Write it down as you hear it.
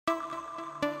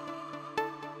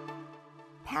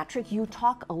Patrick, you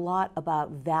talk a lot about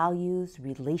values,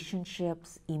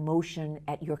 relationships, emotion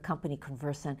at your company,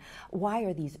 Convercent. Why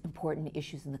are these important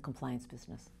issues in the compliance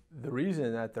business? The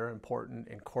reason that they're important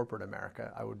in corporate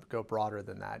America, I would go broader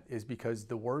than that, is because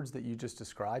the words that you just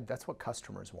described, that's what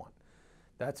customers want.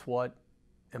 That's what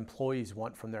employees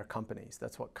want from their companies.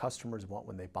 That's what customers want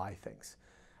when they buy things.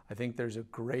 I think there's a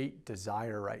great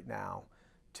desire right now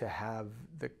to have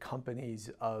the companies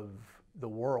of the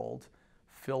world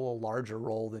fill a larger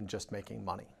role than just making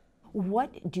money.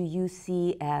 What do you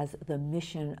see as the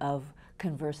mission of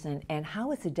Convercent and how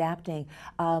it's adapting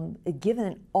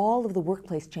given all of the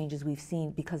workplace changes we've seen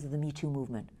because of the Me Too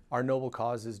movement? Our noble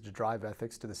cause is to drive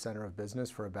ethics to the center of business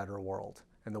for a better world.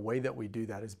 And the way that we do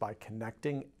that is by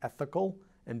connecting ethical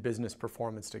and business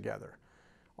performance together.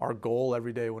 Our goal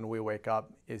every day when we wake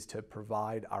up is to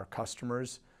provide our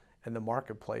customers and the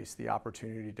marketplace the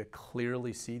opportunity to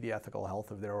clearly see the ethical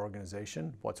health of their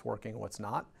organization, what's working, what's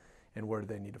not, and where do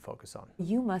they need to focus on.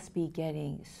 You must be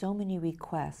getting so many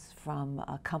requests from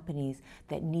companies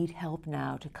that need help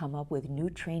now to come up with new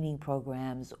training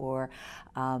programs or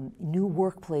new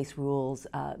workplace rules,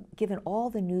 given all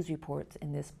the news reports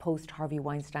in this post-Harvey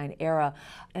Weinstein era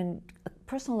and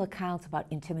personal accounts about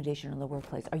intimidation in the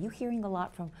workplace. Are you hearing a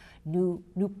lot from new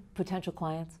potential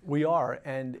clients? We are,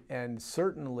 and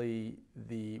certainly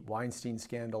the Weinstein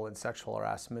scandal and sexual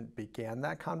harassment began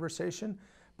that conversation.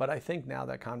 But I think now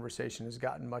that conversation has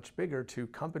gotten much bigger to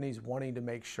companies wanting to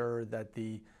make sure that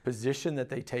the position that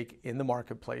they take in the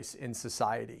marketplace, in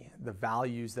society, the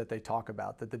values that they talk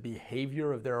about, that the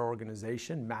behavior of their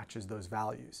organization matches those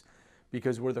values.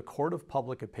 Because where the court of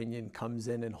public opinion comes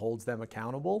in and holds them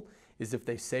accountable is if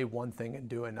they say one thing and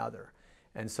do another.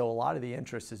 And so a lot of the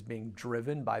interest is being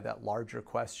driven by that larger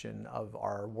question of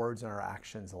our words and our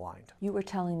actions aligned. You were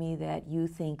telling me that you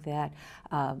think that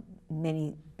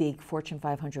many big Fortune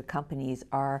 500 companies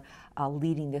are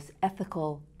leading this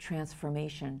ethical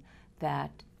transformation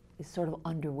that is sort of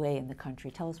underway in the country.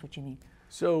 Tell us what you mean.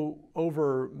 So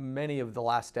over many of the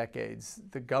last decades,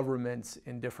 the governments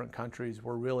in different countries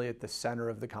were really at the center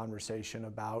of the conversation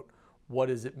about what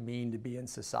does it mean to be in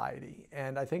society.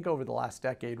 And I think over the last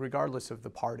decade, regardless of the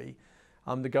party,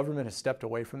 the government has stepped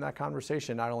away from that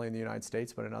conversation, not only in the United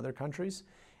States, but in other countries,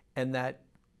 and that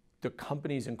the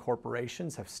companies and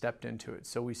corporations have stepped into it.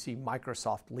 So we see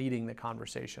Microsoft leading the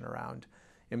conversation around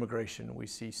immigration. We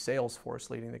see Salesforce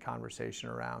leading the conversation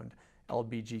around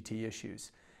LBGT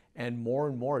issues. And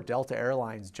more, Delta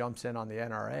Airlines jumps in on the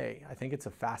NRA. I think it's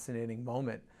a fascinating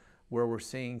moment where we're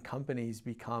seeing companies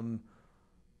become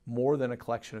more than a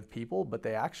collection of people, but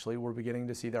we're beginning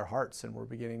to see their hearts and we're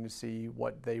beginning to see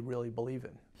what they really believe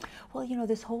in. Well, you know,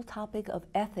 this whole topic of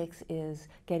ethics is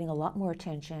getting a lot more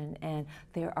attention, and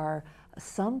there are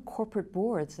some corporate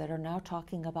boards that are now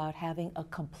talking about having a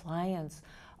compliance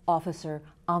officer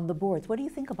on the boards. What do you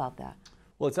think about that?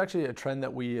 Well, it's actually a trend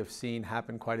that we have seen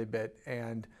happen quite a bit,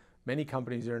 and many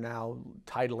companies are now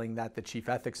titling that the Chief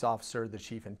Ethics Officer, the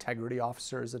Chief Integrity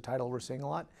Officer is a title we're seeing a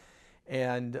lot.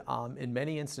 And in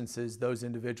many instances, those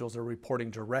individuals are reporting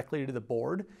directly to the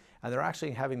board, and they're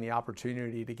actually having the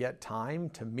opportunity to get time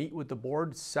to meet with the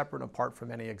board separate and apart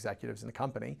from any executives in the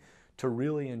company to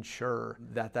really ensure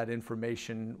that that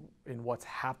information in what's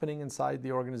happening inside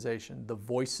the organization, the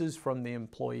voices from the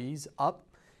employees up,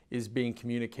 is being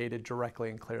communicated directly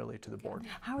and clearly to the board.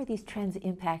 How are these trends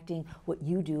impacting what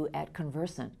you do at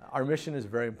Convercent? Our mission is a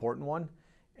very important one,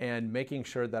 and making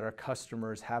sure that our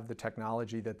customers have the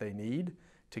technology that they need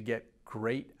to get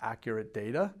great, accurate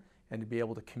data and to be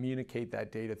able to communicate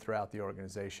that data throughout the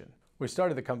organization. We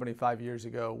started the company 5 years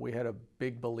ago. We had a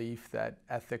big belief that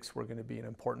ethics were going to be an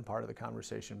important part of the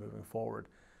conversation moving forward.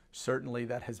 Certainly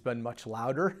that has been much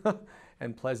louder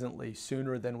and pleasantly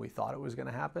sooner than we thought it was going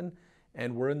to happen.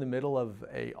 And we're in the middle of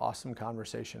an awesome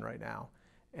conversation right now.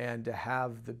 And to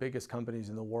have the biggest companies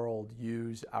in the world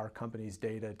use our company's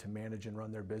data to manage and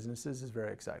run their businesses is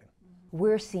very exciting.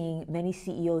 We're seeing many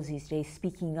CEOs these days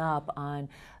speaking up on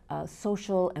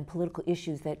social and political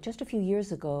issues that just a few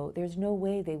years ago, there's no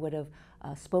way they would have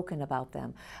spoken about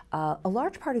them. A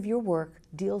large part of your work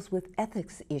deals with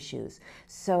ethics issues.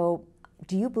 So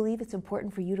do you believe it's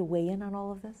important for you to weigh in on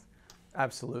all of this?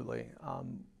 Absolutely.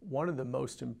 One of the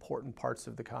most important parts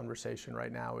of the conversation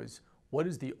right now is what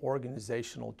is the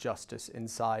organizational justice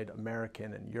inside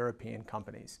American and European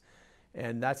companies?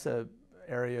 And that's an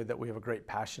area that we have a great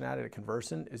passion at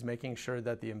Convercent, is making sure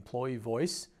that the employee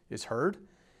voice is heard.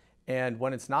 And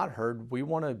when it's not heard, we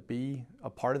want to be a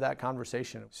part of that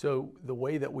conversation. So the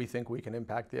way that we think we can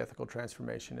impact the ethical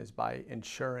transformation is by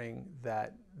ensuring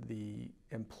that the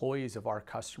employees of our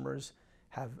customers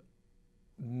have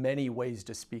many ways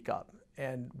to speak up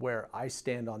And where I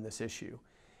stand on this issue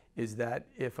is that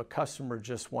if a customer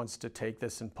just wants to take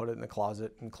this and put it in the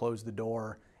closet and close the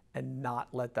door and not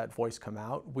let that voice come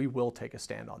out, we will take a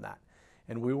stand on that.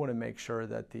 And we want to make sure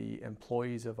that the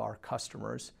employees of our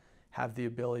customers have the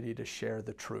ability to share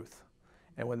the truth.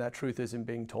 And when that truth isn't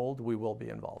being told, we will be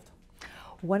involved.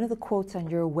 One of the quotes on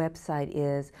your website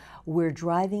is, "We're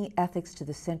driving ethics to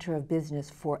the center of business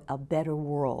for a better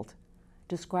world."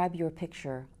 Describe your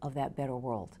picture of that better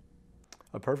world.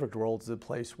 A perfect world is a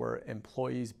place where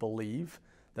employees believe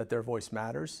that their voice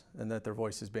matters and that their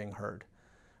voice is being heard.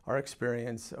 Our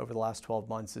experience over the last 12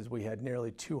 months is we had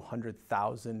nearly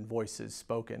 200,000 voices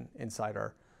spoken inside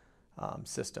our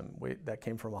system. That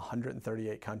came from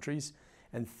 138 countries,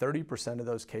 and 30% of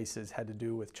those cases had to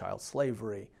do with child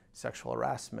slavery, sexual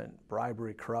harassment,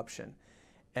 bribery, corruption.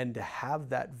 And to have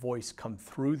that voice come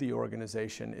through the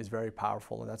organization is very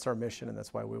powerful, and that's our mission, and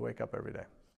that's why we wake up every day.